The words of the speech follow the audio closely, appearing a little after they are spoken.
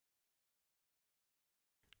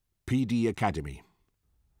PD Academy.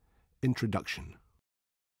 Introduction.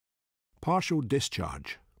 Partial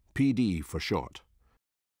discharge, PD for short.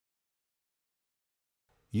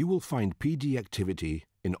 You will find PD activity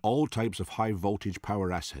in all types of high voltage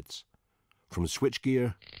power assets, from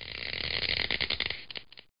switchgear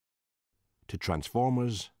to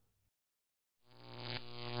transformers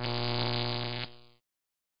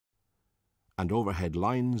and overhead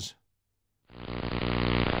lines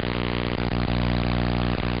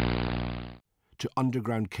to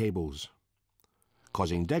underground cables,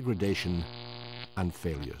 causing degradation and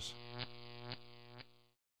failures.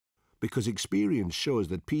 Because experience shows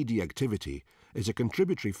that PD activity is a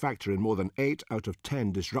contributory factor in more than 8 out of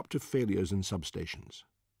 10 disruptive failures in substations.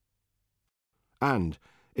 And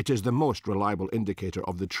it is the most reliable indicator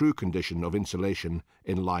of the true condition of insulation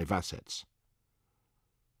in live assets.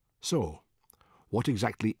 So, what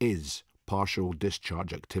exactly is partial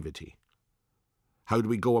discharge activity? How do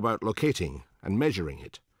we go about locating and measuring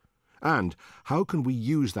it? And how can we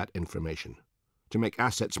use that information to make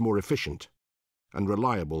assets more efficient and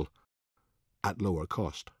reliable at lower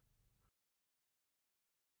cost?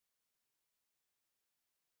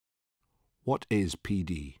 What is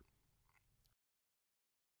PD?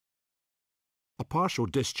 A partial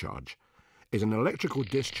discharge is an electrical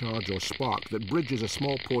discharge or spark that bridges a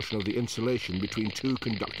small portion of the insulation between two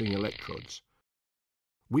conducting electrodes.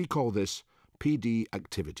 We call this PD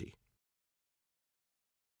activity.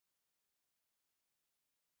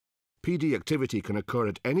 PD activity can occur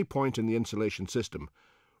at any point in the insulation system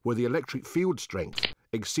where the electric field strength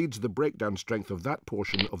exceeds the breakdown strength of that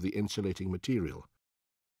portion of the insulating material.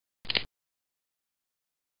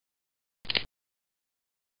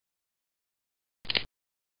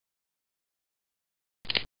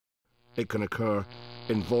 It can occur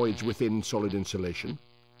in voids within solid insulation,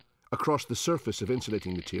 across the surface of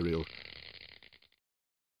insulating material,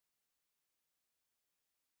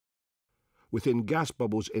 within gas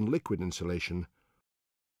bubbles in liquid insulation,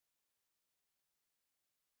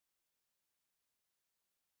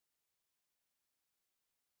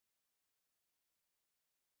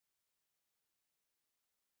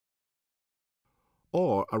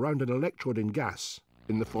 or around an electrode in gas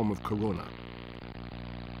in the form of corona.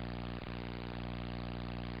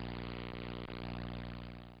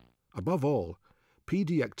 Above all,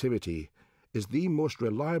 PD activity is the most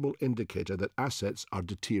reliable indicator that assets are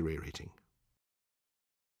deteriorating.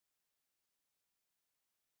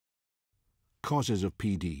 Causes of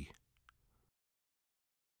PD.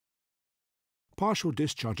 Partial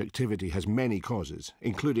discharge activity has many causes,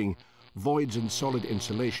 including voids in solid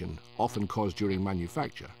insulation, often caused during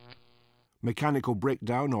manufacture, mechanical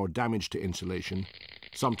breakdown or damage to insulation,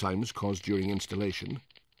 sometimes caused during installation,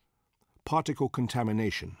 particle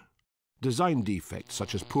contamination, design defects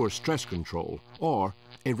such as poor stress control or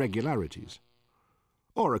irregularities,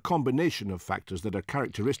 or a combination of factors that are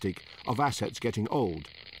characteristic of assets getting old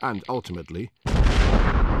and ultimately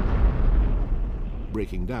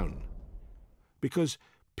breaking down. Because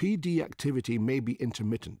PD activity may be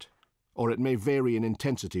intermittent, or it may vary in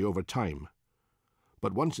intensity over time,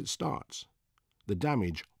 but once it starts, the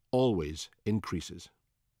damage always increases.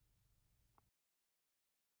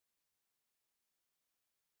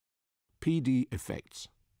 PD effects.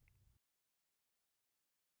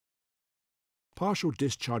 Partial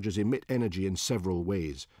discharges emit energy in several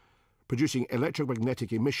ways, producing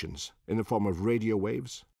electromagnetic emissions in the form of radio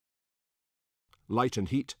waves, light and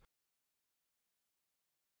heat,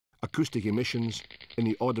 acoustic emissions in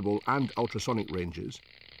the audible and ultrasonic ranges,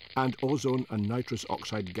 and ozone and nitrous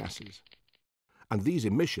oxide gases. And these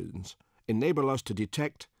emissions enable us to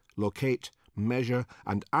detect, locate, measure,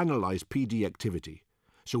 and analyze PD activity,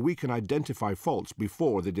 so we can identify faults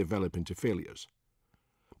before they develop into failures.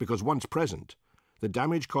 Because once present, the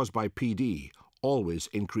damage caused by PD always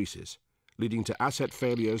increases, leading to asset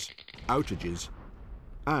failures, outages,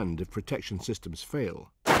 and if protection systems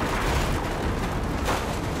fail,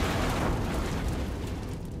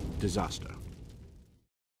 disaster.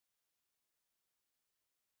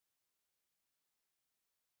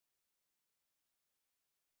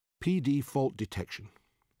 PD fault detection.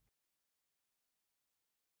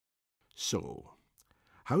 So,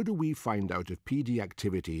 how do we find out if PD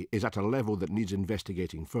activity is at a level that needs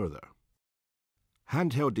investigating further?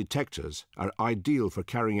 Handheld detectors are ideal for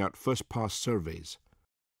carrying out first-pass surveys.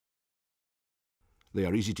 They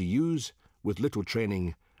are easy to use, with little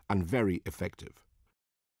training, and very effective.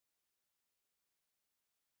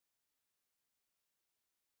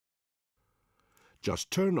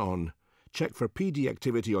 Just turn on, check for PD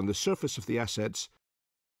activity on the surface of the assets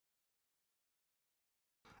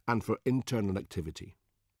and for internal activity.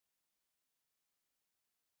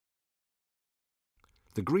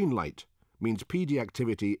 The green light means PD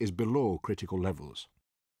activity is below critical levels.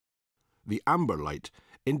 The amber light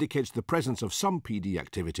indicates the presence of some PD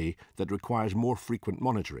activity that requires more frequent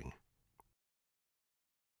monitoring.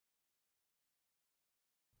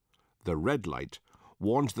 The red light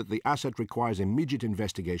warns that the asset requires immediate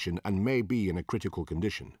investigation and may be in a critical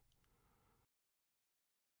condition.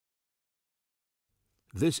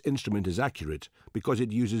 This instrument is accurate because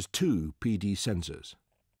it uses two PD sensors.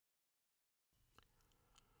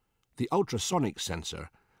 The ultrasonic sensor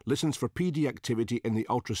listens for PD activity in the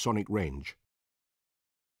ultrasonic range,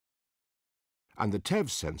 and the TEV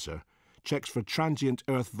sensor checks for transient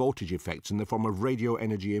Earth voltage effects in the form of radio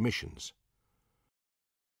energy emissions.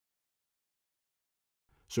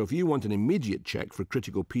 So if you want an immediate check for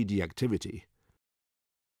critical PD activity,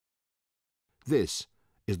 this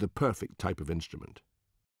is the perfect type of instrument.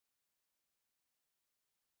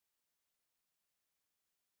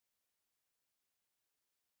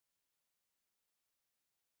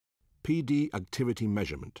 PD activity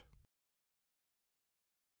measurement.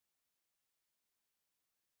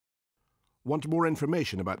 Want more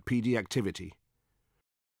information about PD activity?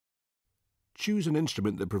 Choose an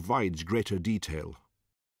instrument that provides greater detail.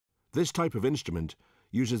 This type of instrument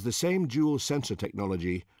uses the same dual sensor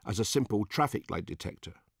technology as a simple traffic light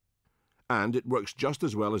detector, and it works just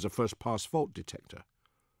as well as a first-pass fault detector,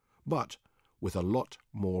 but with a lot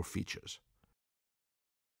more features,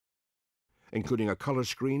 including a color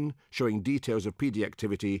screen showing details of PD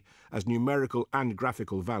activity as numerical and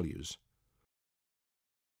graphical values,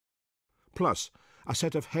 plus a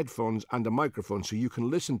set of headphones and a microphone so you can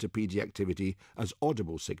listen to PD activity as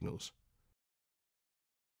audible signals.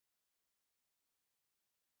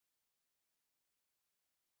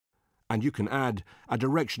 And you can add a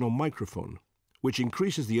directional microphone, which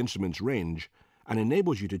increases the instrument's range and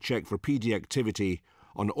enables you to check for PD activity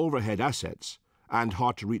on overhead assets and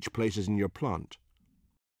hard-to-reach places in your plant.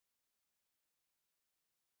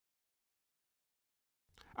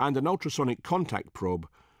 And an ultrasonic contact probe,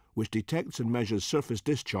 which detects and measures surface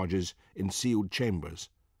discharges in sealed chambers,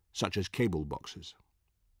 such as cable boxes.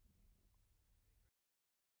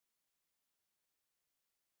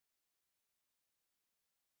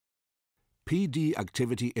 PD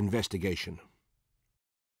activity investigation.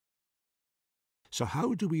 So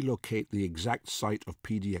how do we locate the exact site of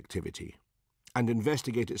PD activity and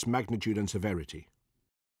investigate its magnitude and severity?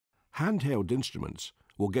 Handheld instruments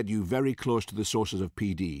will get you very close to the sources of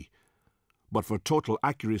PD, but for total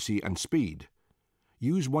accuracy and speed,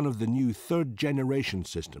 use one of the new third-generation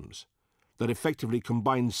systems that effectively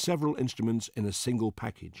combines several instruments in a single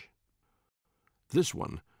package. This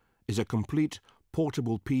one is a complete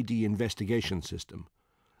portable PD investigation system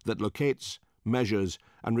that locates, measures,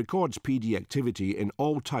 and records PD activity in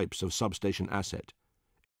all types of substation asset,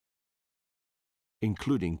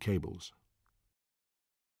 including cables.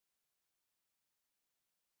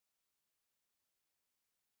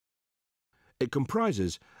 It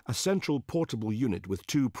comprises a central portable unit with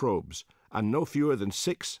 2 probes and no fewer than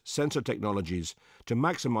 6 sensor technologies to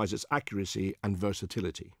maximize its accuracy and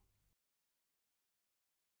versatility.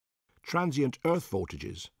 Transient earth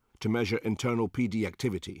voltages to measure internal PD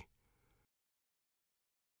activity.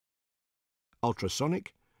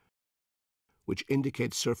 Ultrasonic, which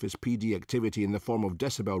indicates surface PD activity in the form of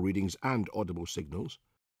decibel readings and audible signals.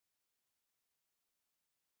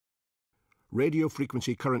 Radio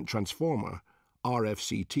frequency current transformer,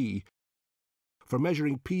 RFCT, for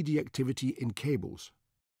measuring PD activity in cables.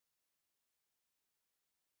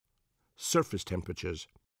 Surface temperatures,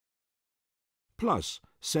 plus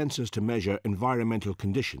sensors to measure environmental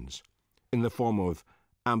conditions in the form of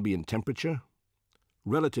ambient temperature,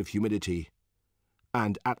 relative humidity,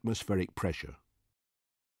 and atmospheric pressure.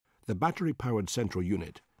 The battery-powered central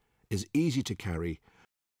unit is easy to carry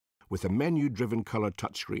with a menu-driven color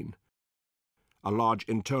touchscreen, a large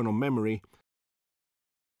internal memory,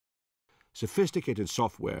 sophisticated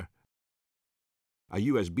software, a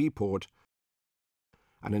USB port,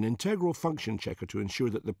 and an integral function checker to ensure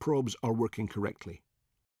that the probes are working correctly.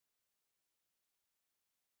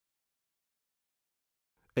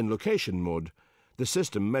 In location mode, the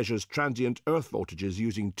system measures transient earth voltages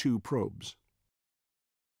using 2 probes.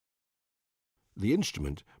 The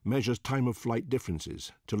instrument measures time-of-flight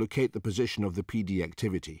differences to locate the position of the PD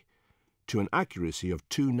activity to an accuracy of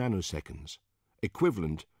 2 nanoseconds,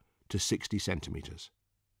 equivalent to 60 centimeters.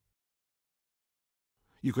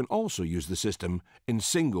 You can also use the system in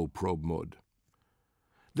single probe mode.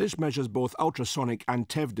 This measures both ultrasonic and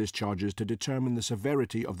TEV discharges to determine the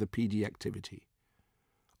severity of the PD activity.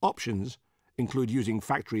 Options include using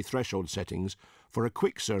factory threshold settings for a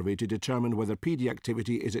quick survey to determine whether PD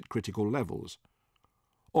activity is at critical levels,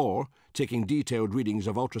 or taking detailed readings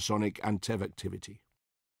of ultrasonic and TEV activity.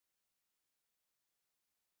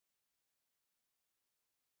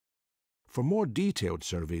 For more detailed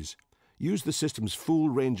surveys, use the system's full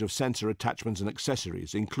range of sensor attachments and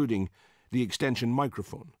accessories, including the extension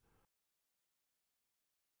microphone,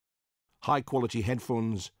 high-quality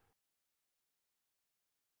headphones,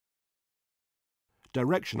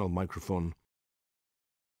 directional microphone,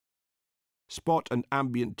 spot and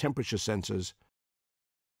ambient temperature sensors,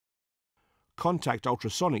 contact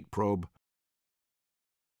ultrasonic probe,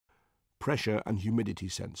 pressure and humidity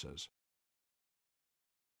sensors.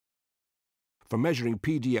 For measuring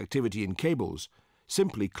PD activity in cables,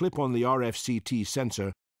 simply clip on the RFCT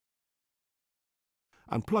sensor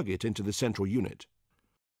and plug it into the central unit.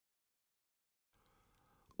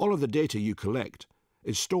 All of the data you collect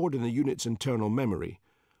is stored in the unit's internal memory,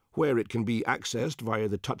 where it can be accessed via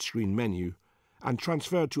the touchscreen menu and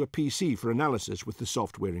transferred to a PC for analysis with the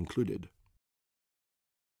software included.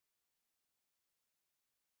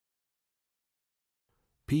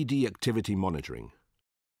 PD activity monitoring.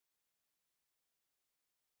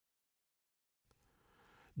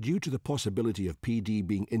 Due to the possibility of PD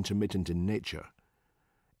being intermittent in nature,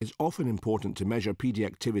 it's often important to measure PD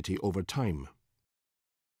activity over time.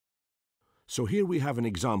 So here we have an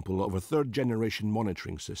example of a third-generation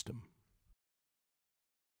monitoring system.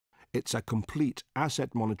 It's a complete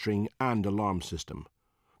asset monitoring and alarm system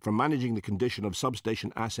for managing the condition of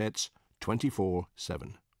substation assets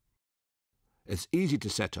 24/7. It's easy to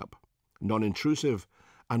set up, non-intrusive,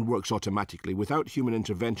 and works automatically without human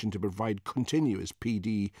intervention to provide continuous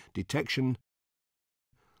PD detection,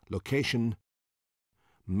 location,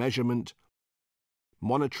 measurement,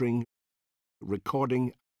 monitoring,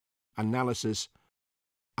 recording, analysis,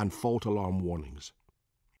 and fault alarm warnings.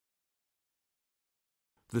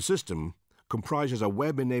 The system comprises a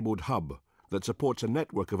web-enabled hub that supports a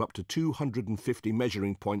network of up to 250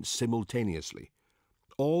 measuring points simultaneously,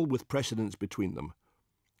 all with precedence between them.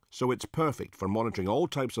 So it's perfect for monitoring all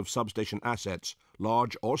types of substation assets,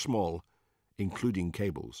 large or small, including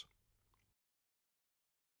cables.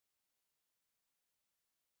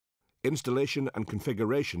 Installation and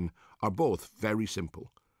configuration are both very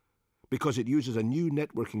simple, because it uses a new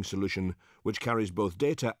networking solution which carries both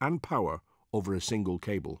data and power over a single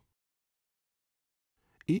cable.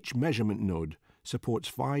 Each measurement node supports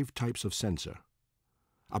 5 types of sensor: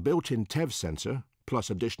 a built-in TEV sensor plus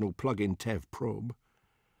additional plug-in TEV probe,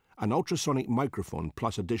 an ultrasonic microphone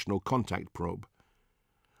plus additional contact probe,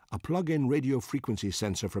 a plug-in radio frequency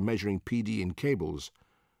sensor for measuring PD in cables,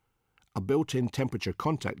 a built-in temperature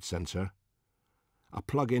contact sensor, a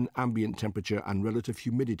plug-in ambient temperature and relative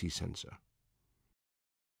humidity sensor.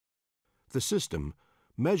 The system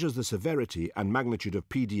measures the severity and magnitude of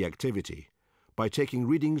PD activity by taking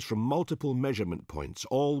readings from multiple measurement points,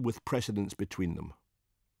 all with precedence between them.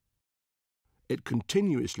 It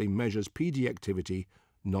continuously measures PD activity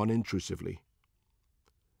non-intrusively.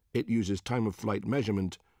 It uses time-of-flight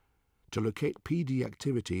measurement to locate PD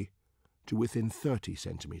activity to within 30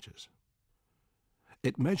 centimeters.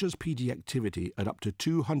 It measures PD activity at up to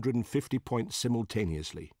 250 points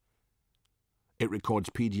simultaneously. It records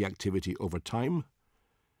PD activity over time.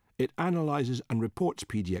 It analyzes and reports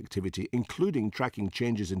PD activity, including tracking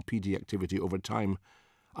changes in PD activity over time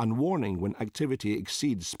and warning when activity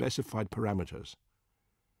exceeds specified parameters.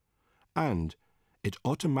 And it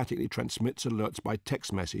automatically transmits alerts by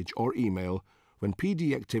text message or email when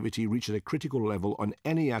PD activity reaches a critical level on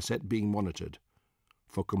any asset being monitored,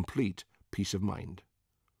 for complete peace of mind.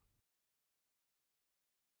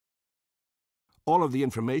 All of the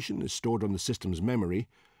information is stored on the system's memory,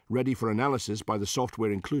 ready for analysis by the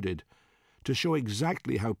software included, to show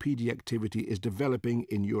exactly how PD activity is developing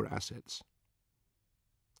in your assets.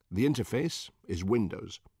 The interface is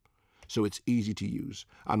Windows, so it's easy to use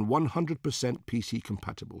and 100% PC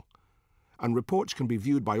compatible, and reports can be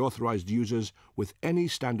viewed by authorized users with any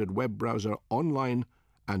standard web browser online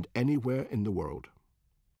and anywhere in the world.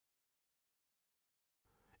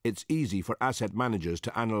 It's easy for asset managers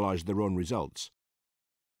to analyze their own results,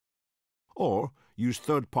 or use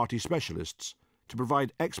third-party specialists to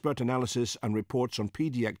provide expert analysis and reports on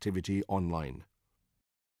PD activity online.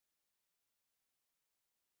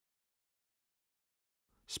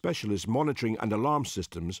 Specialist monitoring and alarm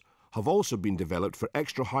systems have also been developed for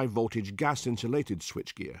extra high-voltage gas-insulated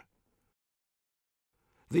switchgear.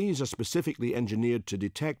 These are specifically engineered to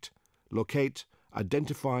detect, locate,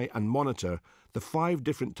 identify and monitor the 5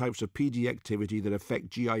 different types of PD activity that affect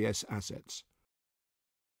GIS assets,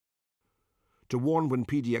 to warn when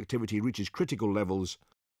PD activity reaches critical levels,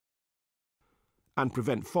 and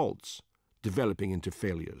prevent faults developing into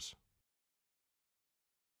failures.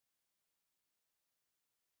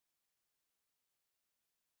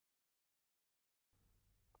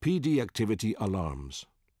 PD activity alarms.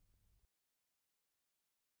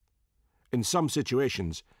 In some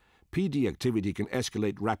situations, PD activity can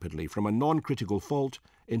escalate rapidly from a non-critical fault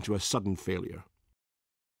into a sudden failure.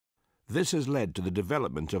 This has led to the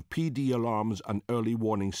development of PD alarms and early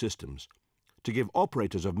warning systems to give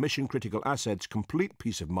operators of mission-critical assets complete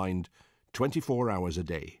peace of mind 24 hours a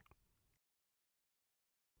day.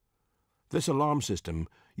 This alarm system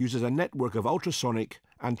uses a network of ultrasonic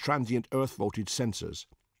and transient earth voltage sensors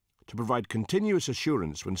to provide continuous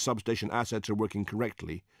assurance when substation assets are working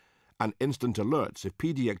correctly and instant alerts if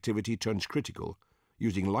PD activity turns critical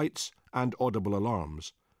using lights and audible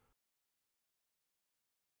alarms,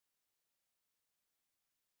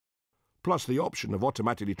 plus the option of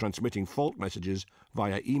automatically transmitting fault messages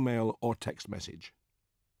via email or text message.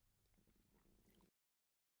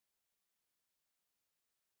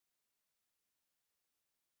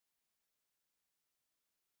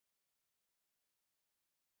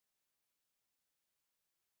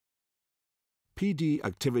 PD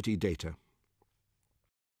activity data.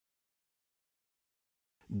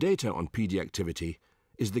 Data on PD activity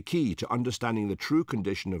is the key to understanding the true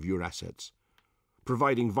condition of your assets,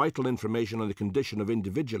 providing vital information on the condition of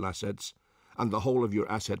individual assets and the whole of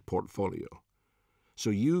your asset portfolio, so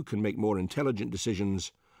you can make more intelligent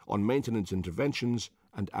decisions on maintenance interventions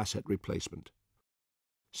and asset replacement.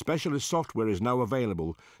 Specialist software is now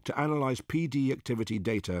available to analyze PD activity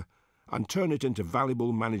data and turn it into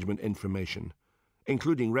valuable management information,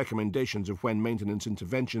 including recommendations of when maintenance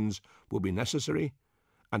interventions will be necessary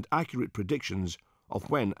and accurate predictions of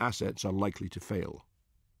when assets are likely to fail.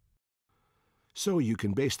 So you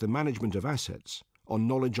can base the management of assets on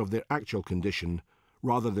knowledge of their actual condition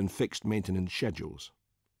rather than fixed maintenance schedules.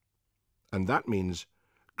 And that means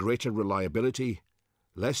greater reliability,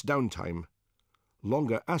 less downtime,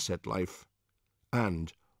 longer asset life,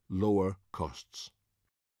 and lower costs.